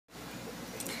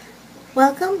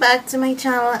Welcome back to my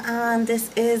channel, and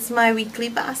this is my weekly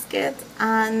basket,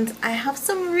 and I have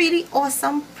some really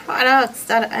awesome products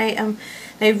that I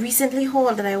recently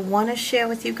hauled that I want to share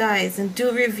with you guys and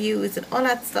do reviews and all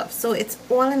that stuff. So it's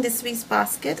all in this week's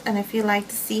basket, and if you like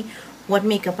to see what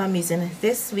makeup I'm using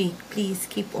this week, please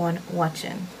keep on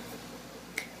watching.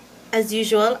 As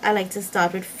usual, I like to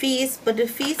start with face, but the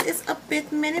face is a bit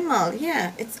minimal.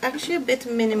 Yeah, it's actually a bit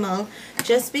minimal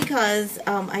just because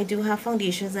I do have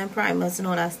foundations and primers and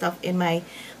all that stuff in my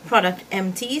product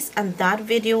empties, and that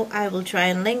video I will try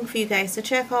and link for you guys to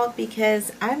check out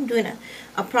because I'm doing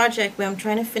a project where I'm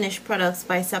trying to finish products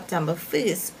by September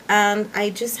 1st, and I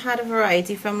just had a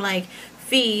variety from like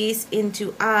face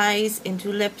into eyes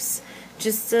into lips,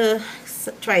 just to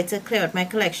try to clear out my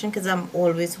collection because I'm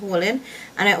always hauling.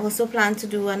 And I also plan to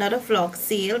do another vlog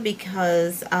sale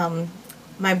because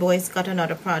my boys got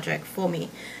another project for me.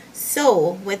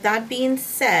 So with that being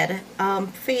said,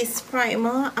 face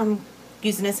primer, I'm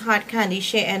using this Hard Candy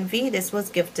Shea Envy. This was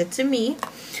gifted to me,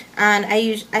 and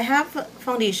I have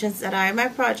foundations that are in my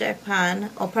project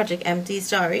pan or project empty,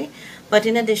 sorry, but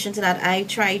in addition to that I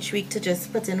try each week to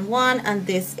just put in one, and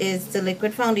this is the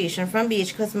liquid foundation from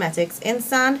BH Cosmetics in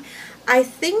Sand. I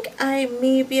think I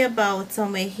may be about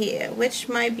somewhere here, which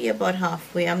might be about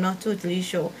halfway, I'm not totally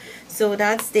sure. So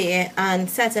that's there, and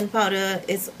setting powder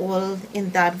is all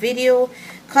in that video.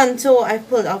 Contour, I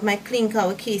pulled out my Clean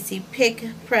Cover Casey Pick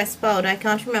pressed powder. I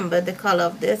can't remember the color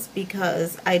of this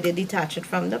because I did detach it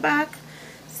from the back.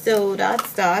 So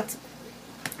that's that.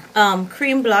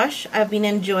 Cream blush, I've been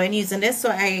enjoying using this, so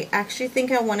I actually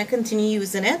think I want to continue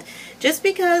using it just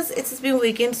because it's been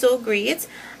working so great,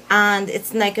 and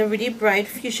it's like a really bright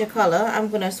fuchsia color. I'm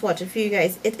gonna swatch it for you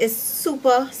guys. It is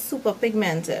super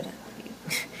pigmented.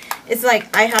 It's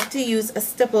like I have to use a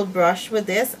stipple brush with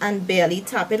this and barely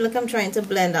tap it. Look, I'm trying to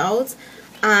blend out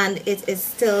and it is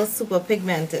still super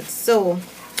pigmented. So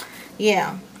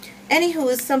yeah,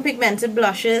 anywho, some pigmented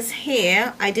blushes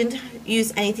here. I didn't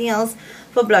use anything else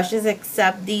for blushes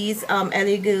except these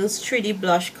LA Girls 3D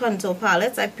blush contour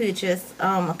palettes. I purchased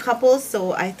a couple,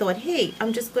 so I thought, hey,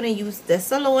 I'm just gonna use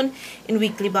this alone in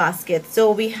weekly basket.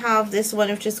 So we have this one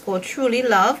which is called Truly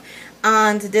Love,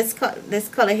 and this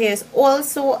color here is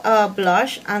also a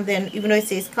blush, and then even though it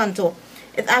says contour,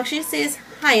 it actually says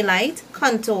highlight,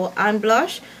 contour and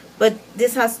blush, but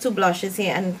this has two blushes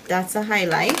here and that's a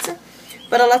highlight,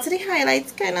 but a lot of the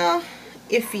highlights kind of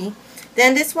iffy.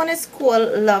 Then this one is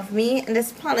called Love Me, and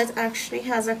this palette actually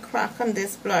has a crack on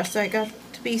this blush, so I got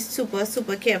to be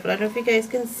super careful. I don't know if you guys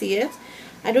can see it.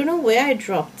 I don't know where I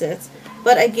dropped it,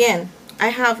 but again, I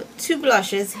have two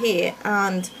blushes here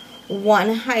and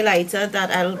one highlighter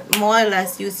that I'll more or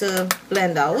less use to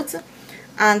blend out.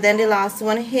 And then the last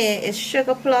one here is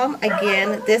Sugar Plum.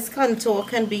 Again, this contour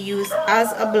can be used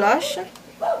as a blush,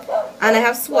 and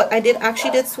I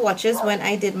did swatches when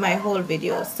I did my whole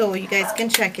video, so you guys can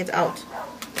check it out.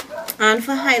 And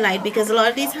for highlight, because a lot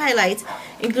of these highlights,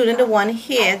 including the one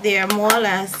here, they are more or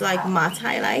less like matte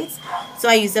highlights, so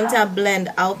I use them to blend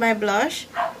out my blush.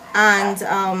 And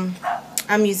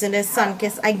I'm using this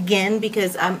Sunkiss again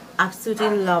because I'm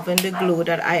absolutely loving the glow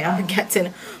that I am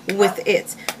getting with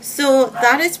it. So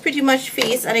that is pretty much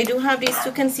face, and I do have these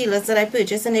two concealers that I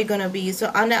purchased, and they're going to be used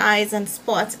for under eyes and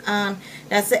spots, and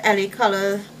that's the LA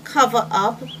Color Cover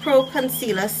Up Pro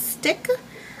Concealer Stick.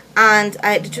 And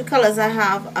the two colors I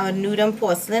have are nude and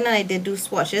porcelain, and I did do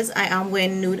swatches. I am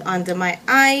wearing nude under my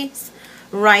eyes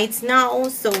right now,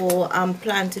 so I'm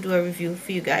planning to do a review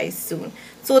for you guys soon.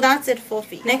 So that's it for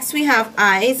face. Next we have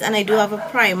eyes, and I do have a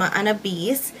primer and a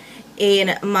base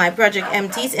in my project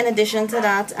empties. In addition to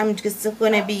that, I'm just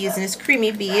going to be using this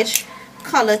Creamy Beige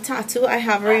Color Tattoo. I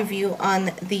have a review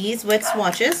on these with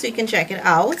swatches, so you can check it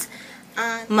out.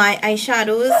 And my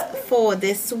eyeshadows for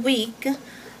this week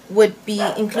would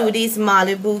include these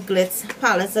Malibu Glitz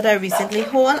palettes that I recently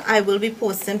hauled. I will be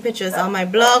posting pictures on my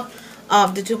blog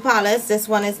of the two palettes. This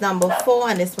one is number 4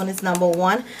 and this one is number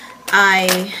 1.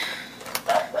 I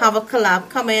have a collab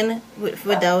coming with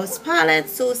those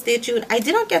palettes, so stay tuned. I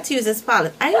did not get to use this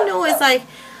palette. I know it's like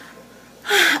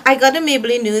I got a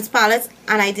Maybelline Nudes palette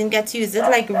and I didn't get to use it,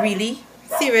 like really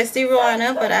seriously,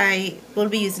 Roanna, but I will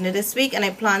be using it this week, and I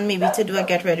plan maybe to do a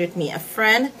get ready with me. A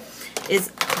friend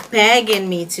is begging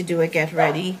me to do a get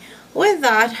ready with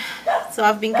that, so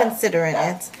I've been considering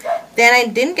it. Then I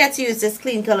didn't get to use this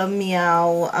Clean Color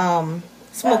Meow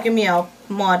Smoky Meow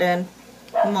Modern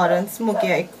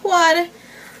Smoky Eye Quad,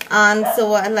 and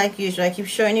so like usual, I keep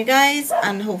showing you guys,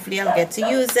 and hopefully I'll get to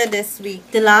use it this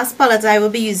week. The last palette I will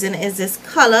be using is this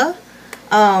color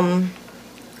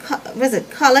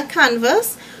Color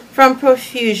Canvas from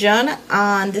Profusion,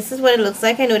 and this is what it looks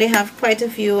like. I know they have quite a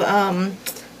few.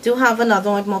 Do have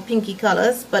another one with more pinky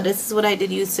colors, but this is what I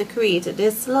did use to create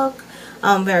this look.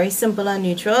 Very simple and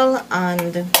neutral,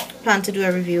 and plan to do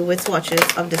a review with swatches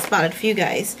of this palette for you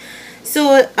guys.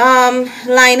 So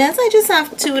liners, I just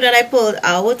have two that I pulled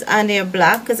out, and they're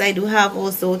black because I do have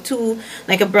also two,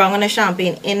 like a brown and a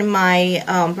champagne, in my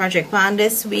project pan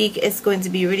this week. It's going to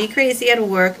be really crazy at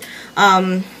work,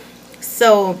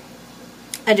 so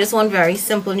I just want very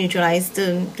simple neutralized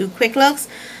to do quick looks,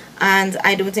 and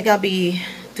I don't think I'll be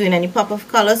doing any pop of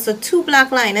color. So two black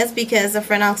liners because a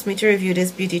friend asked me to review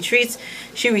this beauty treats.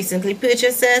 She recently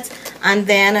purchased it. And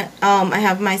then I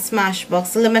have my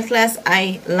Smashbox Limitless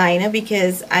eyeliner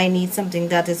because I need something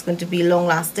that is going to be long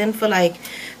lasting for like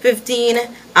 15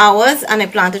 hours, and I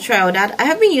plan to try out that. I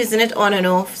have been using it on and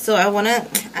off, so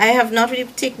I have not really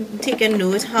taken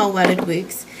note how well it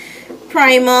works.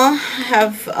 Primer, I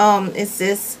have is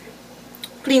this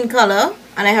Clean Color,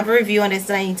 and I have a review on this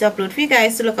that I need to upload for you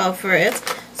guys to look out for it.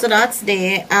 So that's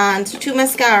there. And two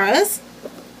mascaras,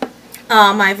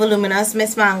 my Voluminous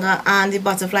Miss Manga and the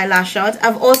Butterfly Lash Out.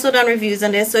 I've also done reviews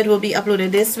on this, so it will be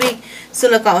uploaded this week, so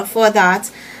look out for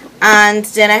that. And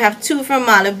then I have two from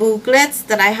Malibu Glitz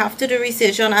that I have to do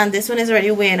research on, and this one is already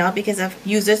wearing out because I've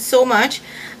used it so much.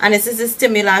 And this is the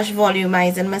Stimulash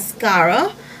Volumizing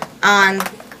Mascara, and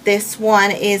this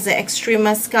one is the Extreme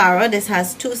Mascara. This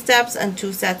has 2 steps and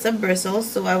 2 sets of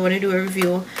bristles, so I want to do a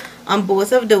review on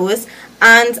both of those.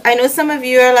 And I know some of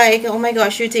you are like, oh my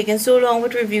gosh, you're taking so long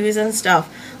with reviews and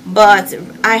stuff, but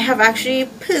I have actually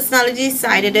personally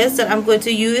decided this, that I'm going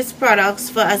to use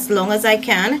products for as long as I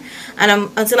can,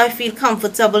 and until I feel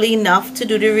comfortable enough to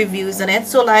do the reviews on it.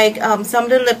 So like some of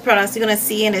the lip products you're going to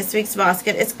see in this week's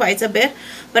basket, it's quite a bit,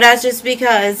 but that's just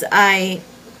because I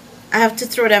have to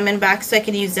throw them in back so I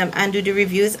can use them and do the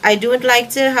reviews. I don't like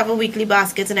to have a weekly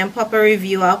basket and then pop a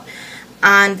review up,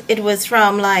 and it was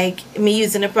from like me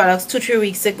using the products 2-3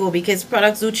 weeks ago, because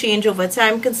products do change over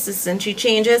time, consistency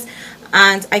changes,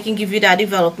 and I can give you that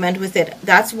development with it.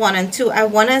 That's one. And two, I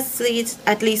want to see it,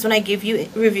 at least when I give you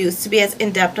reviews, to be as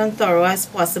in-depth and thorough as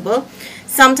possible.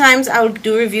 Sometimes I'll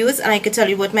do reviews and I could tell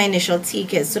you what my initial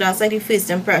take is, so that's like the first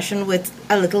impression with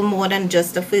a little more than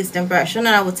just the first impression,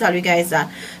 and I will tell you guys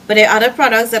that. But there are other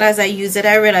products that as I use it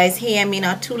I realize, hey, I may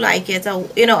not too like it, or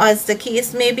you know, as the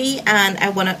case may be, and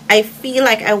I feel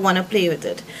like I want to play with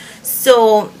it.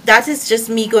 So that is just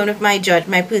me going with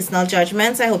my personal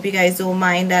judgments. I hope you guys don't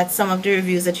mind that some of the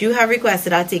reviews that you have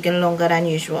requested are taking longer than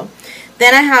usual.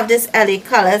 Then I have this LA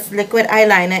Colors liquid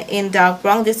eyeliner in dark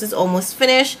brown. This is almost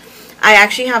finished. I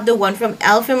actually have the one from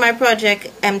e.l.f. in my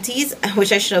project empties,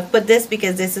 which I should have put this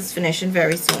because this is finishing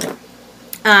very soon.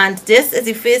 And this is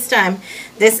the first time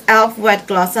this e.l.f. wet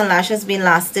gloss and lash has been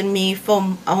lasting me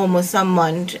for almost a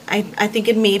month. I think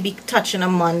it may be touching a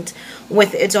month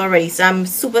with it already, so I'm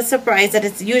super surprised that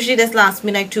it's usually this lasts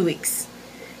me like 2 weeks.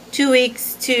 2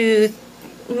 weeks to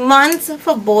months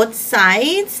for both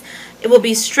sides. It will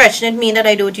be stretched, and it means that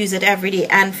I don't use it every day,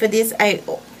 and for this I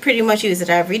pretty much use it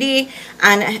every day,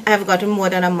 and I've gotten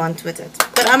more than a month with it.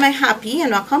 But I'm happy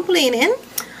and not complaining.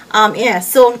 Yeah,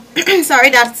 so sorry,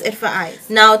 that's it for eyes.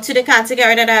 Now to the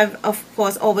category that I've of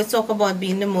course always talk about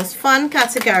being the most fun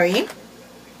category.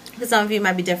 For some of you it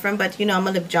might be different, but you know I'm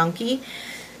a lip junkie.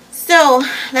 So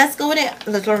let's go with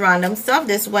the little random stuff.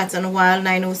 This Wet n Wild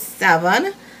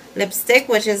 907 lipstick,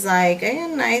 which is like a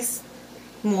nice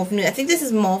mauve nude. I think this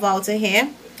is mauve outer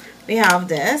here. We have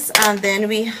this, and then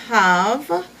we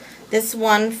have this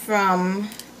one from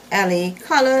LA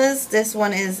Colors. This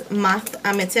one is Matte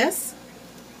Amethyst.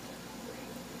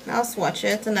 I'll swatch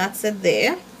it, and that's it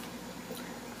there.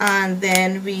 And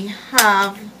then we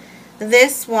have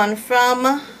this one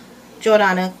from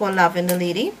Jordana called Lavender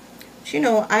Lady, which you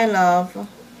know I love.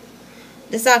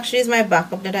 This actually is my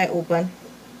backup that I opened.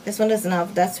 This one doesn't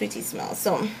have that sweetie smell,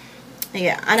 so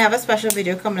yeah. And I have a special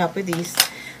video coming up with these,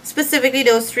 specifically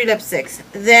those 3 lipsticks.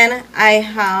 Then I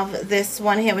have this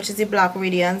one here, which is the Black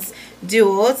Radiance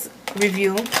Duos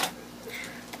review.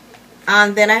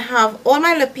 And then I have all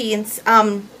my lip paints,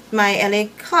 my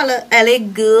LA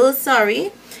Girl,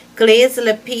 Glaze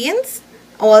lip paints,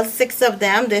 all 6 of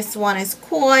them. This one is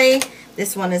Koi,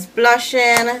 this one is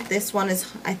Blushing, this one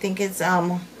is, I think it's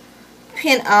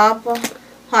Pin Up,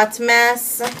 Hot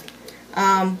Mess,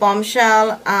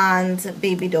 Bombshell, and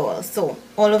Baby Doll. So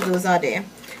all of those are there.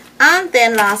 And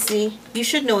then lastly, you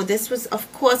should know this was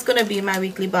of course going to be my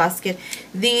weekly basket,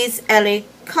 these LA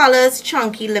Colors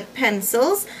Chunky Lip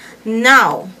Pencils.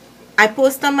 Now, I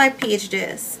post on my page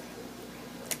this.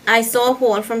 I saw a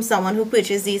haul from someone who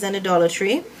purchased these on the Dollar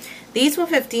Tree. These were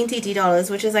 15 TT dollars,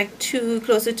 which is like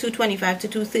close to 225 to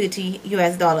 230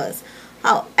 US dollars.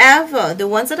 However, the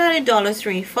ones that are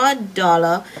 $1.03 for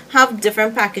 $1 have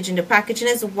different packaging. The packaging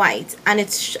is white, and I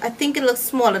think it looks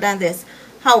smaller than this.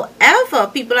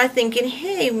 However, people are thinking,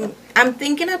 hey, I'm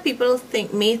thinking that people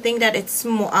may think that it's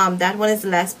more, that one is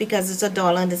less because it's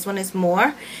 $1 and this one is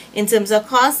more in terms of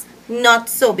cost. Not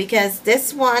so, because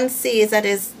this one says that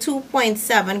is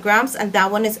 2.7 grams and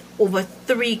that one is over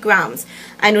 3 grams.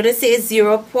 I know they say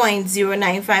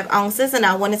 0.095 ounces and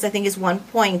that one is, I think, is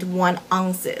 1.1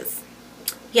 ounces.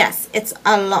 Yes, it's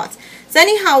a lot. So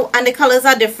anyhow, and the colors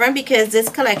are different because this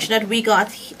collection that we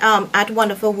got at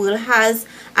Wonderful World has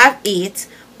at 8,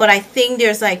 but I think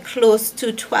there's like close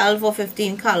to 12 or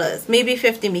 15 colors, maybe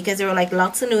 15, because there were like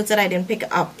lots of nudes that I didn't pick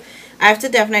up. I have to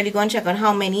definitely go and check on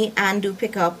how many and do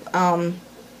pick up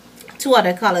 2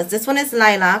 other colors. This one is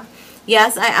lilac.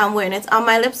 Yes, I am wearing it on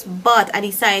my lips, but I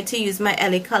decided to use my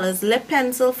LA Colors lip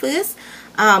pencil first.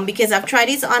 Because I've tried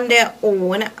these on their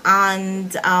own,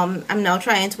 and I'm now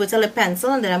trying to put a lip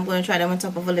pencil, and then I'm going to try them on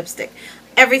top of a lipstick.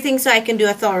 Everything so I can do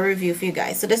a thorough review for you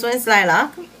guys. So this one is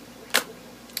lilac.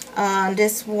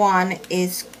 This one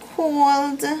is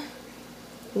called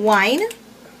wine.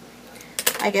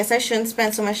 I guess I shouldn't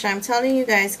spend so much time telling you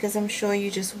guys because I'm sure you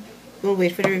just will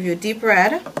wait for the review. Deep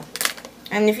red.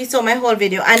 And if you saw my whole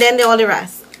video, and then all the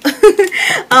rest.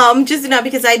 Just not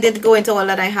because I did go into all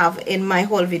that I have in my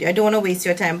whole video. I don't want to waste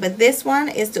your time, but this one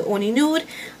is the only nude,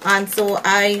 and so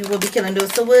I will be killing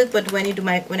those to work. But when I do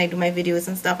my videos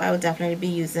and stuff, I will definitely be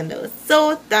using those.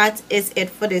 So that is it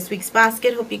for this week's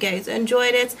basket. Hope you guys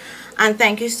enjoyed it, and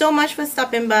thank you so much for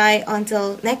stopping by.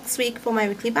 Until next week for my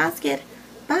weekly basket.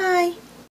 Bye.